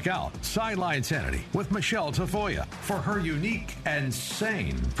 Check out Sideline Sanity with Michelle Tafoya for her unique and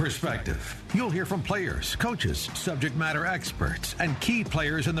sane perspective. You'll hear from players, coaches, subject matter experts, and key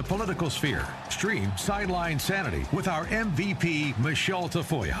players in the political sphere. Stream Sideline Sanity with our MVP, Michelle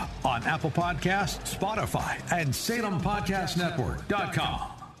Tafoya, on Apple Podcasts, Spotify, and SalemPodcastNetwork.com.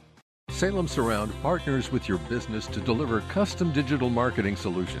 Salem Surround partners with your business to deliver custom digital marketing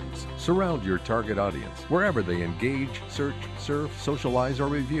solutions. Surround your target audience wherever they engage, search, surf, socialize, or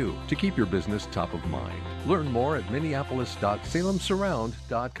review to keep your business top of mind. Learn more at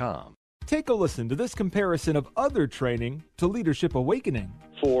minneapolis.salemsurround.com. Take a listen to this comparison of other training to Leadership Awakening.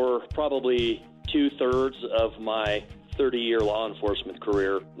 For probably 2/3 of my 30-year law enforcement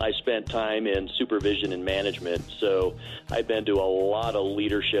career, I spent time in supervision and management, so I've been to a lot of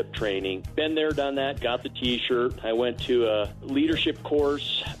leadership training. Been there, done that, got the T-shirt. I went to a leadership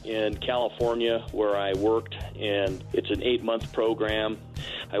course in California where I worked, and it's an 8-month program.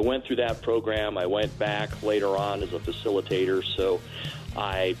 I went through that program. I went back later on as a facilitator, so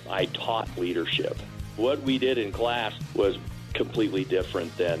I taught leadership. What we did in class was completely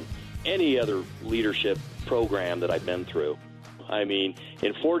different than any other leadership program that I've been through. I mean,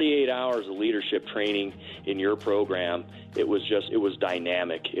 in 48 hours of leadership training in your program, it was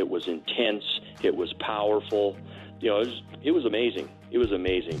dynamic. It was intense. It was powerful. You know, it was amazing. It was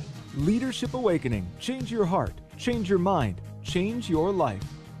amazing. Leadership Awakening. Change your heart. Change your mind. Change your life.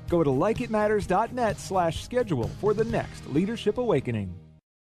 Go to likeitmatters.net/schedule for the next Leadership Awakening.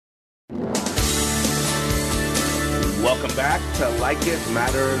 Welcome back to Like It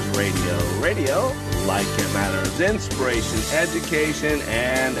Matters Radio. Radio, like it matters. Inspiration, education,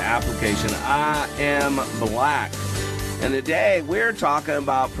 and application. I am Black. And today we're talking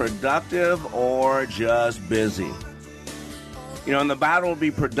about productive or just busy. You know, in the battle to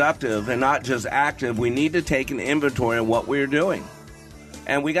be productive and not just active, we need to take an inventory of what we're doing.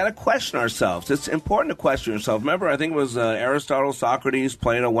 And we got to question ourselves. It's important to question yourself. Remember, I think it was Aristotle, Socrates,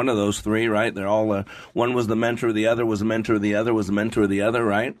 Plato, one of those three, right? They're all, one was the mentor of the other, was the mentor of the other, was the mentor of the other,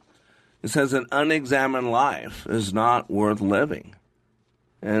 right? It says an unexamined life is not worth living.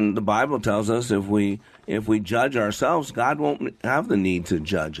 And the Bible tells us if we judge ourselves, God won't have the need to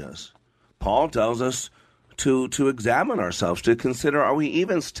judge us. Paul tells us to examine ourselves, to consider, are we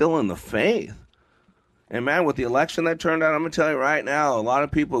even still in the faith? And man, with the election that turned out, I'm going to tell you right now, a lot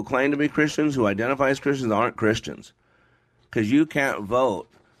of people who claim to be Christians, who identify as Christians, aren't Christians. Because you can't vote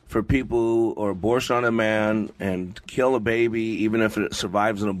for people who are abortion on demand and kill a baby, even if it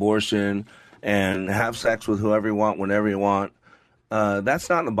survives an abortion, and have sex with whoever you want, whenever you want. That's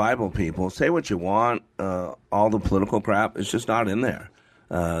not in the Bible, people. Say what you want. All the political crap, it's just not in there.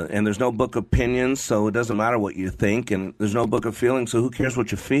 And there's no book of opinions, so it doesn't matter what you think. And there's no book of feelings, so who cares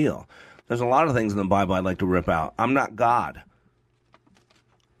what you feel? There's a lot of things in the Bible I'd like to rip out. I'm not God.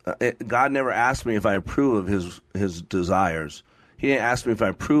 God never asked me if I approve of his desires. He didn't ask me if I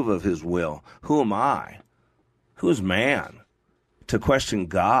approve of his will. Who am I? Who is man to question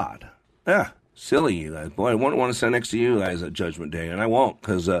God? Silly, you guys. Boy, I wouldn't want to stand next to you guys at Judgment Day, and I won't,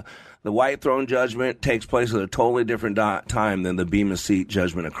 because the white throne judgment takes place at a totally different time than the Bema Seat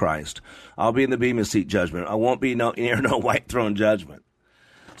judgment of Christ. I'll be in the Bema Seat judgment. I won't be near no white throne judgment.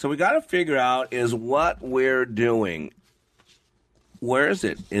 So we got to figure out is what we're doing. Where is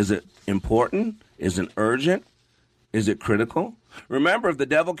it? Is it important? Is it urgent? Is it critical? Remember, if the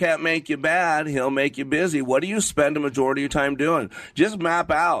devil can't make you bad, he'll make you busy. What do you spend the majority of your time doing? Just map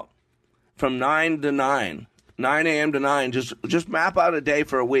out from 9 a.m. to 9, just map out a day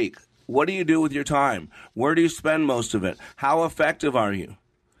for a week. What do you do with your time? Where do you spend most of it? How effective are you?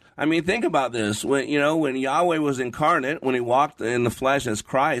 I mean, think about this. When Yahweh was incarnate, when he walked in the flesh as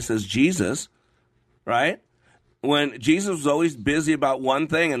Christ, as Jesus, right? When Jesus was always busy about one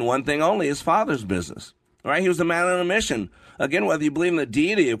thing and one thing only, his Father's business, right? He was a man on a mission. Again, whether you believe in the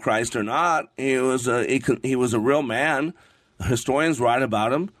deity of Christ or not, he was a real man. Historians write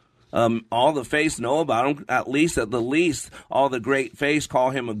about him. All the faiths know about him. At the least, all the great faiths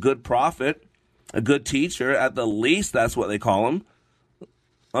call him a good prophet, a good teacher. At the least, that's what they call him.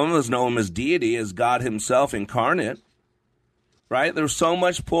 Some of us know him as deity, as God himself incarnate. Right? There's so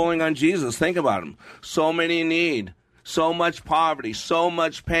much pulling on Jesus. Think about him. So many need, so much poverty, so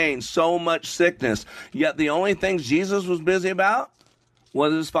much pain, so much sickness. Yet the only things Jesus was busy about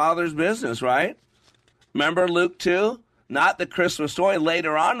was his Father's business, right? Remember Luke 2? Not the Christmas story.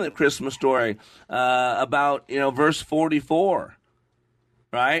 Later on in the Christmas story, about verse 44,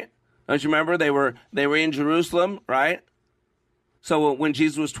 right? Don't you remember they were in Jerusalem, right? So when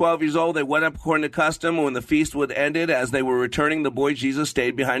Jesus was 12 years old, they went up according to custom. When the feast would ended, as they were returning, the boy Jesus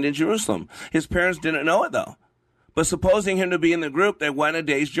stayed behind in Jerusalem. His parents didn't know it, though. But supposing him to be in the group, they went a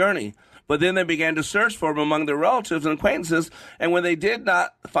day's journey. But then they began to search for him among their relatives and acquaintances. And when they did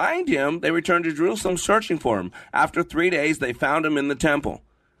not find him, they returned to Jerusalem searching for him. After 3 days, they found him in the temple.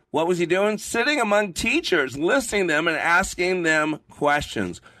 What was he doing? Sitting among teachers, listening to them and asking them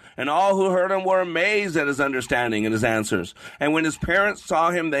questions. And all who heard him were amazed at his understanding and his answers. And when his parents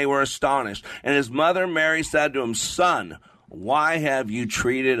saw him, they were astonished. And his mother Mary said to him, "Son, why have you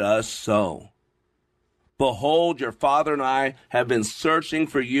treated us so? Behold, your father and I have been searching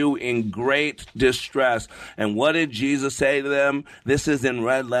for you in great distress." And what did Jesus say to them? This is in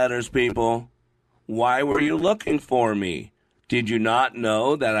red letters, people. "Why were you looking for me? Did you not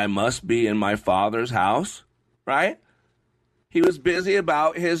know that I must be in my Father's house?" Right? He was busy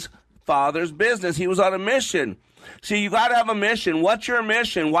about his Father's business. He was on a mission. See, you got to have a mission. What's your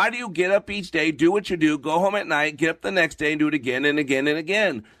mission? Why do you get up each day, do what you do, go home at night, get up the next day, and do it again and again and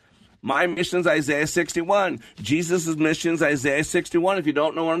again? My mission's Isaiah 61. Jesus' mission's Isaiah 61. If you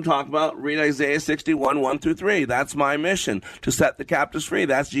don't know what I'm talking about, read Isaiah 61, 1 through 3. That's my mission, to set the captives free.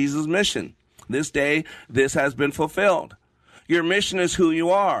 That's Jesus' mission. This day, this has been fulfilled. Your mission is who you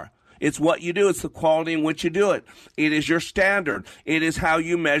are. It's what you do. It's the quality in which you do it. It is your standard. It is how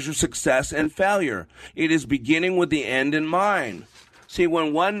you measure success and failure. It is beginning with the end in mind. See,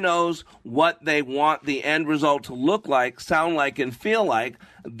 when one knows what they want the end result to look like, sound like, and feel like,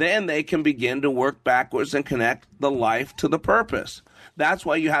 then they can begin to work backwards and connect the life to the purpose. That's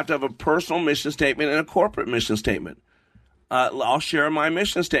why you have to have a personal mission statement and a corporate mission statement. I'll share my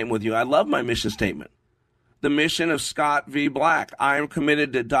mission statement with you. I love my mission statement. The mission of Scott V. Black. I am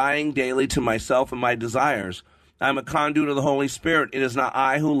committed to dying daily to myself and my desires. I am a conduit of the Holy Spirit. It is not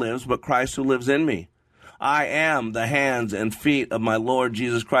I who lives, but Christ who lives in me. I am the hands and feet of my Lord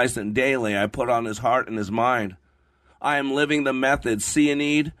Jesus Christ, and daily I put on his heart and his mind. I am living the method, see a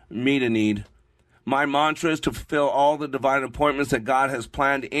need, meet a need. My mantra is to fulfill all the divine appointments that God has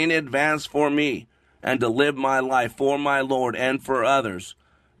planned in advance for me, and to live my life for my Lord and for others,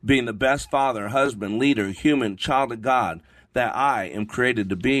 being the best father, husband, leader, human, child of God that I am created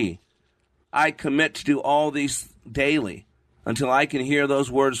to be. I commit to do all these daily until I can hear those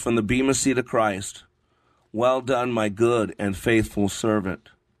words from the Bema Seat of Christ. Well done, my good and faithful servant.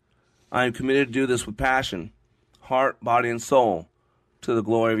 I am committed to do this with passion, heart, body, and soul, to the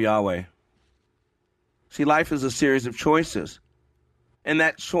glory of Yahweh. See, life is a series of choices. And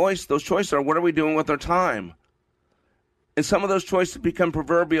those choices are, what are we doing with our time? And some of those choices become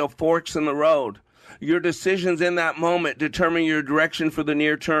proverbial forks in the road. Your decisions in that moment determine your direction for the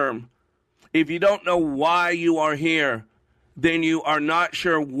near term. If you don't know why you are here, then you are not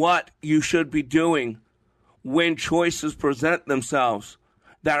sure what you should be doing when choices present themselves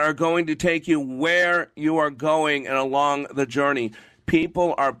that are going to take you where you are going and along the journey.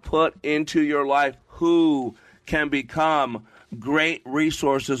 People are put into your life who can become great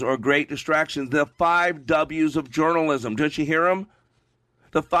resources or great distractions. The 5 W's of journalism. Don't you hear them?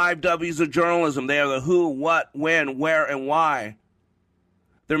 The 5 W's of journalism. They are the who, what, when, where, and why.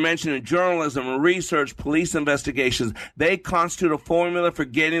 They're mentioned in journalism, research, police investigations. They constitute a formula for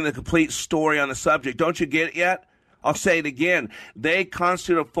getting the complete story on a subject. Don't you get it yet? I'll say it again. They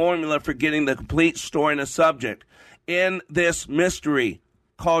constitute a formula for getting the complete story on a subject. In this mystery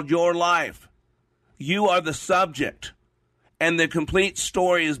called your life, you are the subject, and the complete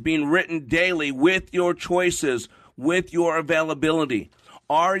story is being written daily with your choices, with your availability.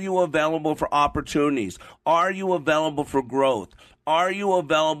 Are you available for opportunities? Are you available for growth? Are you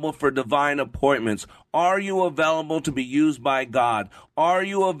available for divine appointments? Are you available to be used by God? Are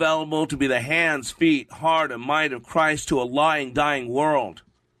you available to be the hands, feet, heart, and might of Christ to a lying, dying world?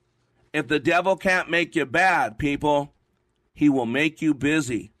 If the devil can't make you bad, people, he will make you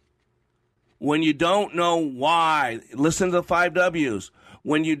busy. When you don't know why, listen to the 5 W's.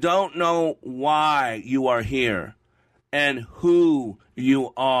 When you don't know why you are here and who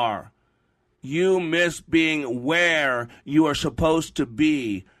you are, you miss being where you are supposed to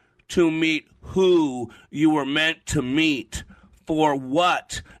be to meet who you were meant to meet for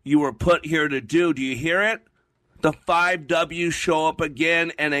what you were put here to do. Do you hear it? The 5 W's show up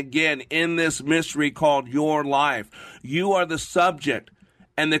again and again in this mystery called your life. You are the subject,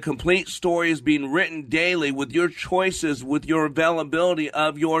 and the complete story is being written daily with your choices, with your availability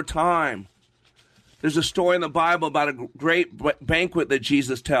of your time. There's a story in the Bible about a great banquet that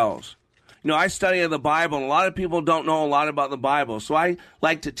Jesus tells. You know, I study the Bible, and a lot of people don't know a lot about the Bible. So I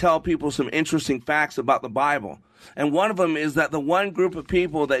like to tell people some interesting facts about the Bible. And one of them is that the one group of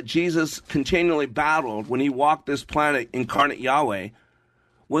people that Jesus continually battled when he walked this planet, incarnate Yahweh,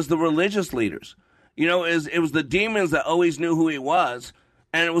 was the religious leaders. You know, it was the demons that always knew who he was,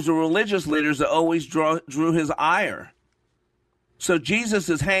 and it was the religious leaders that always drew his ire. So Jesus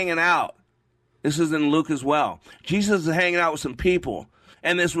is hanging out. This is in Luke as well. Jesus is hanging out with some people.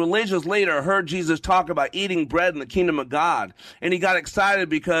 And this religious leader heard Jesus talk about eating bread in the kingdom of God. And he got excited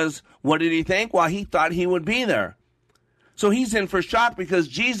because what did he think? Well, he thought he would be there. So he's in for shock because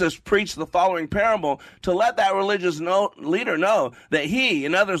Jesus preached the following parable to let that religious leader know that he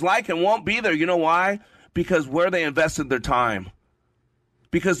and others like him won't be there. You know why? Because where they invested their time.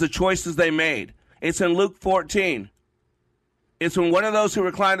 Because the choices they made. It's in Luke 14. It's when one of those who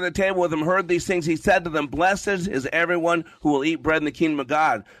reclined at the table with him heard these things, he said to them, "Blessed is everyone who will eat bread in the kingdom of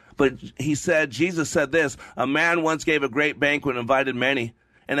God." But Jesus said this, "A man once gave a great banquet and invited many.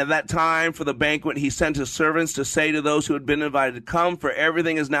 And at that time for the banquet, he sent his servants to say to those who had been invited, 'Come, for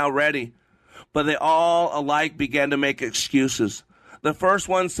everything is now ready.' But they all alike began to make excuses. The first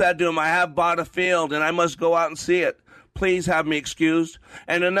one said to him, 'I have bought a field and I must go out and see it. Please have me excused.'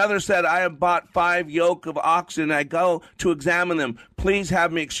 And another said, 'I have bought 5 yoke of oxen and I go to examine them. Please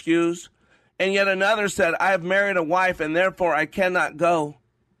have me excused.' And yet another said, 'I have married a wife and therefore I cannot go.'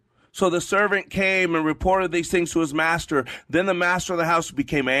 So the servant came and reported these things to his master. Then the master of the house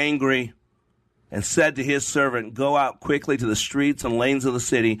became angry and said to his servant, 'Go out quickly to the streets and lanes of the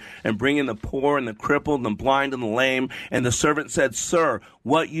city and bring in the poor and the crippled and the blind and the lame.' And the servant said, 'Sir,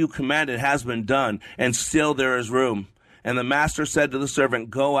 what you commanded has been done, and still there is room.' And the master said to the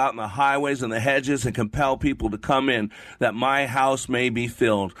servant, 'Go out in the highways and the hedges and compel people to come in, that my house may be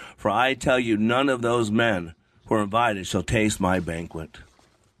filled. For I tell you, none of those men who are invited shall taste my banquet.'"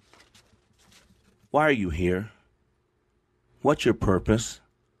 Why are you here? What's your purpose?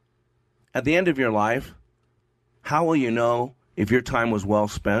 At the end of your life, how will you know if your time was well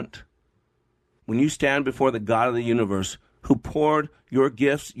spent? When you stand before the God of the universe, who poured your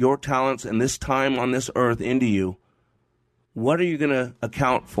gifts, your talents, and this time on this earth into you, what are you going to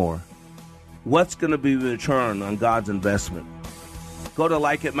account for? What's going to be the return on God's investment? Go to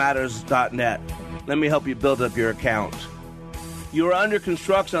likeitmatters.net. Let me help you build up your account. You are under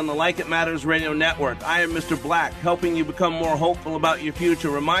construction on the Like It Matters Radio Network. I am Mr. Black, helping you become more hopeful about your future,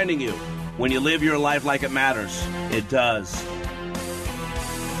 reminding you, when you live your life like it matters, it does.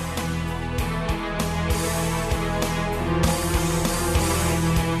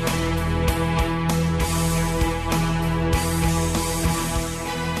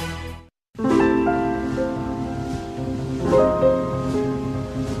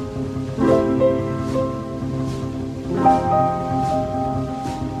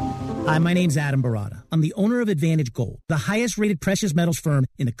 Hi, my name's Adam Barada. I'm the owner of Advantage Gold, the highest rated precious metals firm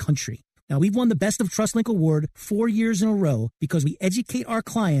in the country. Now, we've won the Best of TrustLink Award 4 years in a row because we educate our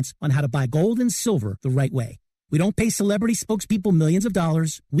clients on how to buy gold and silver the right way. We don't pay celebrity spokespeople millions of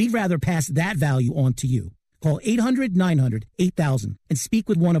dollars. We'd rather pass that value on to you. Call 800-900-8000 and speak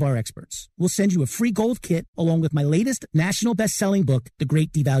with one of our experts. We'll send you a free gold kit along with my latest national best-selling book, The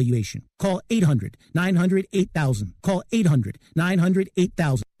Great Devaluation. Call 800-900-8000. Call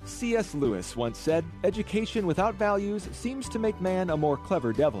 800-900-8000. C.S. Lewis once said, "Education without values seems to make man a more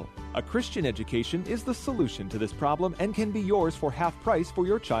clever devil." A Christian education is the solution to this problem and can be yours for half price for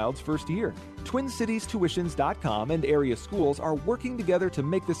your child's first year. TwinCitiesTuitions.com and area schools are working together to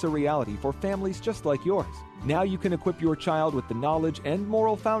make this a reality for families just like yours. Now you can equip your child with the knowledge and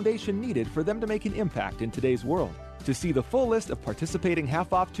moral foundation needed for them to make an impact in today's world. To see the full list of participating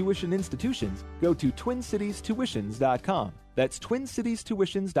half-off tuition institutions, go to TwinCitiesTuitions.com. That's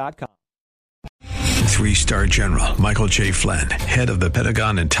TwinCitiesTuitions.com. 3-star General Michael J. Flynn, head of the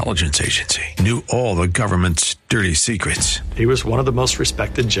Pentagon Intelligence Agency, knew all the government's dirty secrets. He was one of the most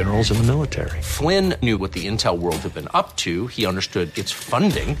respected generals in the military. Flynn knew what the intel world had been up to. He understood its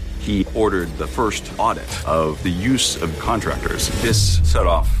funding. He ordered the first audit of the use of contractors. This set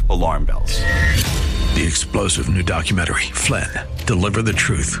off alarm bells. The explosive new documentary, Flynn, Deliver the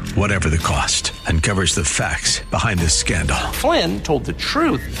Truth, Whatever the Cost, uncovers the facts behind this scandal. Flynn told the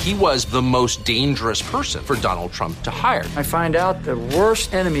truth. He was the most dangerous person for Donald Trump to hire. I find out the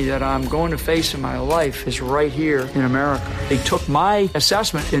worst enemy that I'm going to face in my life is right here in America. They took my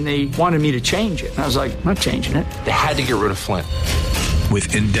assessment and they wanted me to change it. And I was like, I'm not changing it. They had to get rid of Flynn.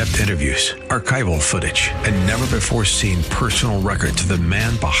 With in-depth interviews, archival footage, and never-before-seen personal records of the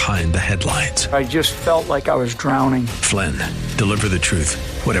man behind the headlines. I just felt like I was drowning. Flynn, Deliver the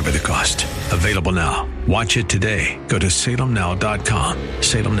Truth, Whatever the Cost. Available now. Watch it today. Go to salemnow.com.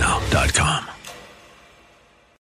 salemnow.com.